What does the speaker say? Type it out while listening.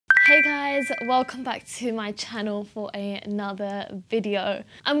Hey guys, welcome back to my channel for another video.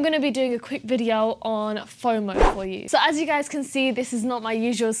 I'm going to be doing a quick video on FOMO for you. So as you guys can see, this is not my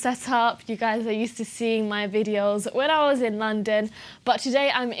usual setup. You guys are used to seeing my videos when I was in London, but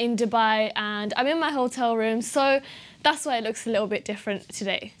today I'm in Dubai and I'm in my hotel room, so that's why it looks a little bit different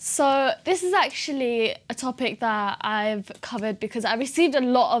today. So this is actually a topic that I've covered because I received a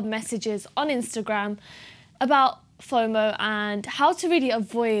lot of messages on Instagram about FOMO and how to really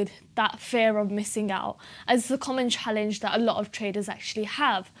avoid that fear of missing out, as it's a common challenge that a lot of traders actually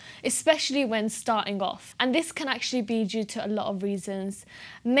have, especially when starting off. And this can actually be due to a lot of reasons,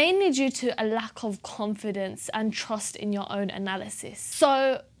 mainly due to a lack of confidence and trust in your own analysis.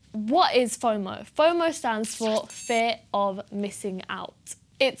 So what is FOMO? FOMO stands for fear of missing out.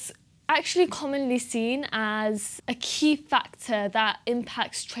 It's actually commonly seen as a key factor that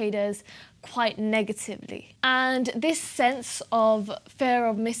impacts traders quite negatively. And this sense of fear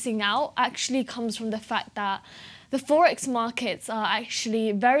of missing out actually comes from the fact that the forex markets are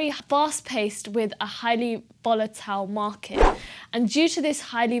actually very fast-paced with a highly volatile market. And due to this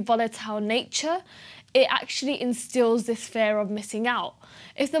highly volatile nature, it actually instills this fear of missing out.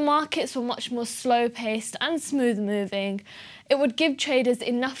 If the markets were much more slow-paced and smooth-moving, it would give traders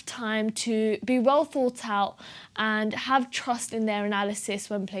enough time to be well thought out and have trust in their analysis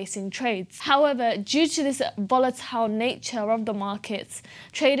when placing trades. However, due to this volatile nature of the markets,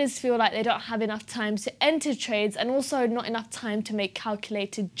 traders feel like they don't have enough time to enter trades and also not enough time to make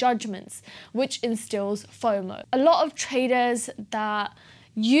calculated judgments, which instills FOMO. A lot of traders that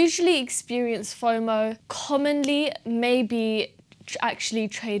usually experience FOMO commonly may be actually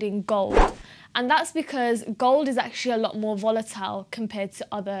trading gold. And that's because gold is actually a lot more volatile compared to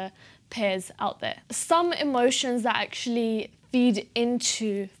other pairs out there. Some emotions that actually feed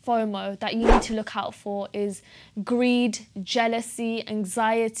into FOMO that you need to look out for is greed, jealousy,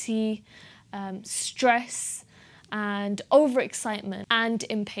 anxiety, stress, and overexcitement and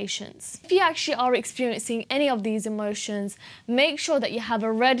impatience. If you actually are experiencing any of these emotions, make sure that you have a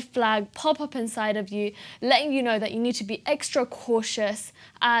red flag pop up inside of you, letting you know that you need to be extra cautious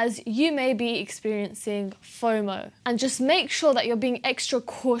as you may be experiencing FOMO. And just make sure that you're being extra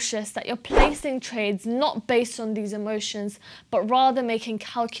cautious, that you're placing trades not based on these emotions, but rather making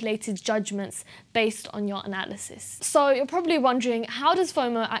calculated judgments based on your analysis. So you're probably wondering, how does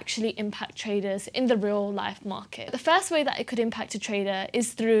FOMO actually impact traders in the real life market? The first way that it could impact a trader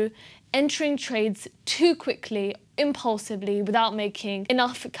is through entering trades too quickly, impulsively, without making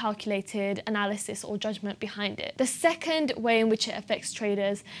enough calculated analysis or judgment behind it. The second way in which it affects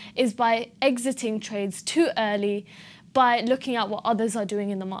traders is by exiting trades too early, by looking at what others are doing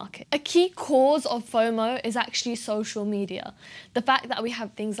in the market. A key cause of FOMO is actually social media. The fact that we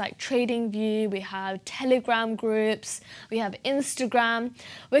have things like TradingView, we have Telegram groups, we have Instagram.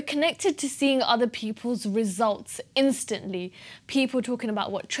 We're connected to seeing other people's results instantly. People talking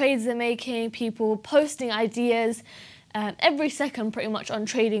about what trades they're making, people posting ideas every second pretty much on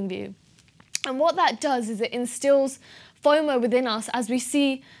TradingView. And what that does is it instills FOMO within us as we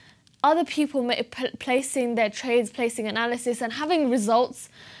see other people placing their trades, placing analysis and having results,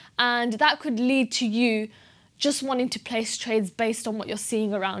 and that could lead to you just wanting to place trades based on what you're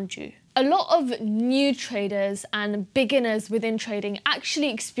seeing around you. A lot of new traders and beginners within trading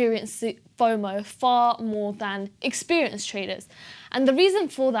actually experience FOMO far more than experienced traders. And the reason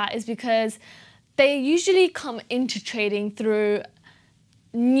for that is because they usually come into trading through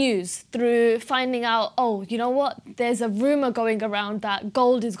news, through finding out, oh, you know what, there's a rumor going around that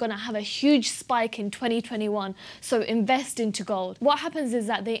gold is going to have a huge spike in 2021, so invest into gold. What happens is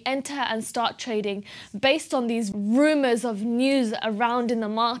that they enter and start trading based on these rumors of news around in the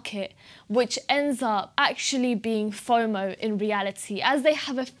market, which ends up actually being FOMO in reality, as they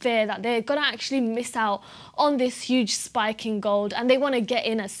have a fear that they're going to actually miss out on this huge spike in gold and they want to get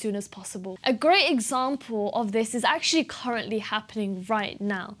in as soon as possible. A great example of this is actually currently happening right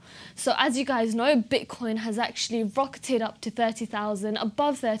now. So as you guys know, Bitcoin has actually rocketed up to $30,000,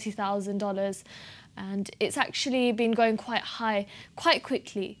 above $30,000, and it's actually been going quite high quite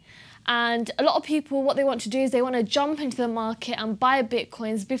quickly. And a lot of people, what they want to do is they want to jump into the market and buy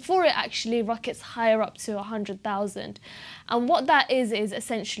Bitcoins before it actually rockets higher up to 100,000. And what that is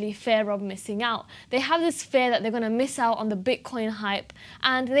essentially fear of missing out. They have this fear that they're going to miss out on the Bitcoin hype,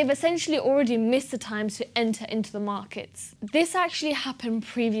 and they've essentially already missed the time to enter into the markets. This actually happened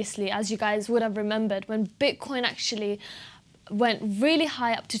previously, as you guys would have remembered, when Bitcoin actually went really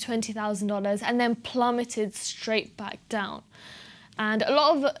high up to $20,000 and then plummeted straight back down. And a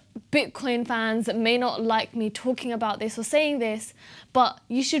lot of Bitcoin fans may not like me talking about this or saying this, but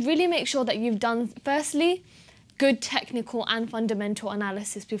you should really make sure that you've done, firstly, good technical and fundamental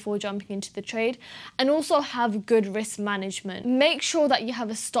analysis before jumping into the trade, and also have good risk management. Make sure that you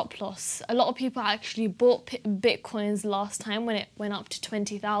have a stop loss. A lot of people actually bought Bitcoins last time when it went up to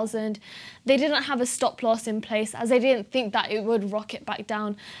 20,000. They didn't have a stop loss in place as they didn't think that it would rocket back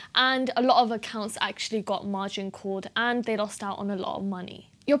down, and a lot of accounts actually got margin called and they lost out on a lot of money.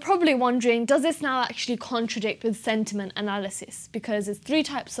 You're probably wondering, does this now actually contradict with sentiment analysis? Because there's 3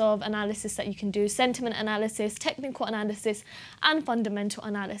 types of analysis that you can do: sentiment analysis, technical analysis, and fundamental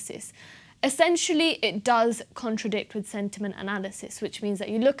analysis. Essentially, it does contradict with sentiment analysis, which means that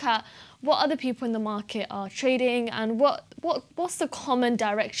you look at what other people in the market are trading and what's the common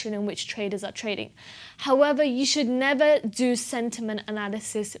direction in which traders are trading. However, you should never do sentiment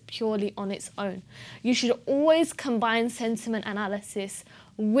analysis purely on its own. You should always combine sentiment analysis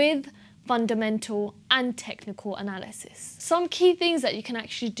with fundamental and technical analysis. Some key things that you can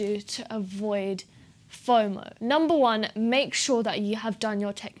actually do to avoid FOMO. Number 1, make sure that you have done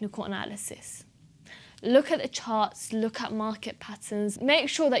your technical analysis. Look at the charts, look at market patterns. Make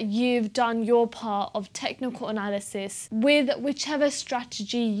sure that you've done your part of technical analysis with whichever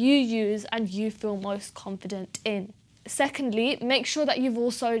strategy you use and you feel most confident in. Secondly, make sure that you've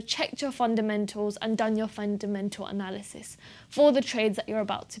also checked your fundamentals and done your fundamental analysis for the trades that you're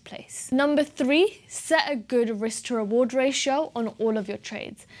about to place. Number 3, set a good risk to reward ratio on all of your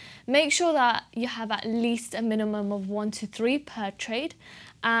trades. Make sure that you have at least a minimum of 1 to 3 per trade,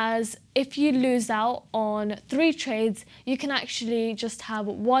 as if you lose out on 3 trades, you can actually just have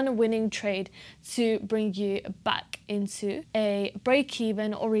 1 winning trade to bring you back into a break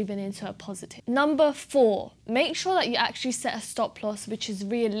even or even into a positive. Number 4, make sure that you actually set a stop loss which is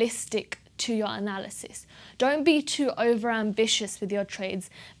realistic to your analysis. Don't be too over ambitious with your trades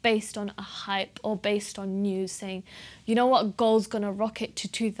based on a hype or based on news saying, you know what, gold's gonna rocket to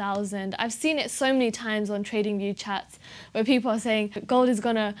 2,000. I've seen it so many times on TradingView chats where people are saying gold is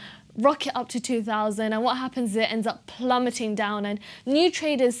gonna rocket up to 2,000, and what happens is it ends up plummeting down, and new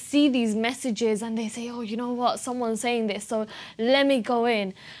traders see these messages and they say, oh, you know what, someone's saying this, so let me go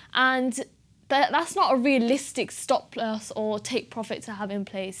in. And that's not a realistic stop loss or take profit to have in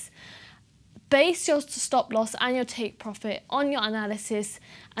place. Base your stop loss and your take profit on your analysis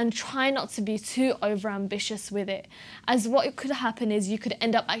and try not to be too over ambitious with it, as what could happen is you could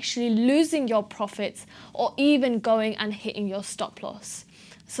end up actually losing your profits or even going and hitting your stop loss.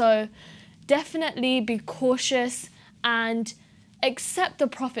 So definitely be cautious and accept the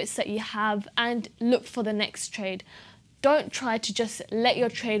profits that you have and look for the next trade. Don't try to just let your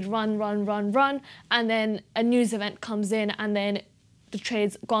trade run and then a news event comes in and then the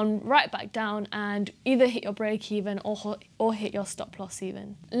trade's gone right back down and either hit your break even or hit your stop loss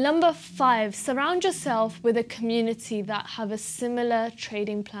even. Number 5, surround yourself with a community that have a similar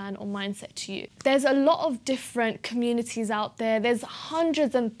trading plan or mindset to you. There's a lot of different communities out there. There's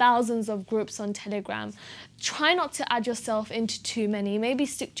hundreds and thousands of groups on Telegram. Try not to add yourself into too many. Maybe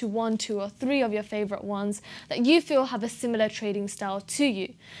stick to 1, 2, or 3 of your favorite ones that you feel have a similar trading style to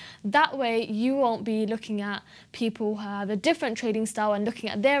you. That way you won't be looking at people who have a different trading style and looking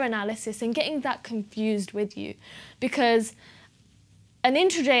at their analysis and getting that confused with you. Because an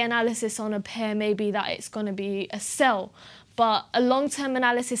intraday analysis on a pair may be that it's going to be a sell, but a long-term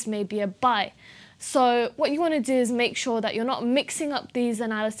analysis may be a buy. So what you want to do is make sure that you're not mixing up these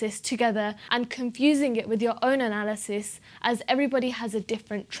analyses together and confusing it with your own analysis, as everybody has a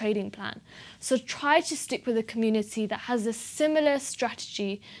different trading plan. So try to stick with a community that has a similar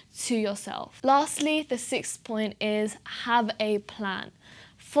strategy to yourself. Lastly, the 6th point is have a plan.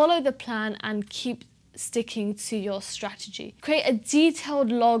 Follow the plan and keep sticking to your strategy. Create a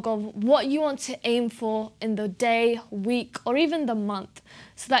detailed log of what you want to aim for in the day, week, or even the month,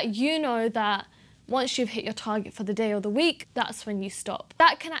 so that you know that once you've hit your target for the day or the week, that's when you stop.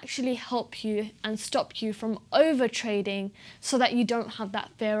 That can actually help you and stop you from over trading so that you don't have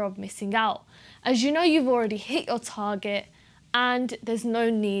that fear of missing out. As you know, you've already hit your target and there's no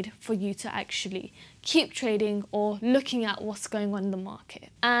need for you to actually keep trading or looking at what's going on in the market.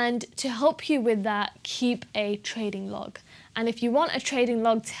 And to help you with that, keep a trading log. And if you want a trading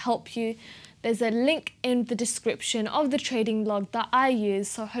log to help you, there's a link in the description of the trading log that I use,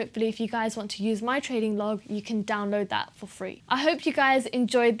 so hopefully if you guys want to use my trading log, you can download that for free. I hope you guys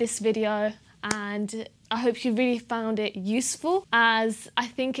enjoyed this video and I hope you really found it useful, as I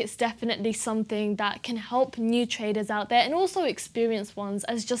think it's definitely something that can help new traders out there and also experienced ones.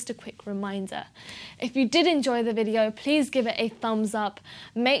 As just a quick reminder, if you did enjoy the video, please give it a thumbs up.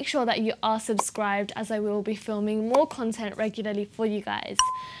 Make sure that you are subscribed, as I will be filming more content regularly for you guys.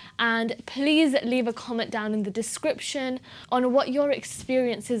 And please leave a comment down in the description on what your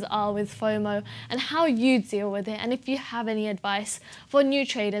experiences are with FOMO and how you deal with it, and if you have any advice for new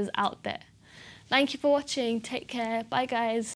traders out there. Thank you for watching. Take care. Bye guys.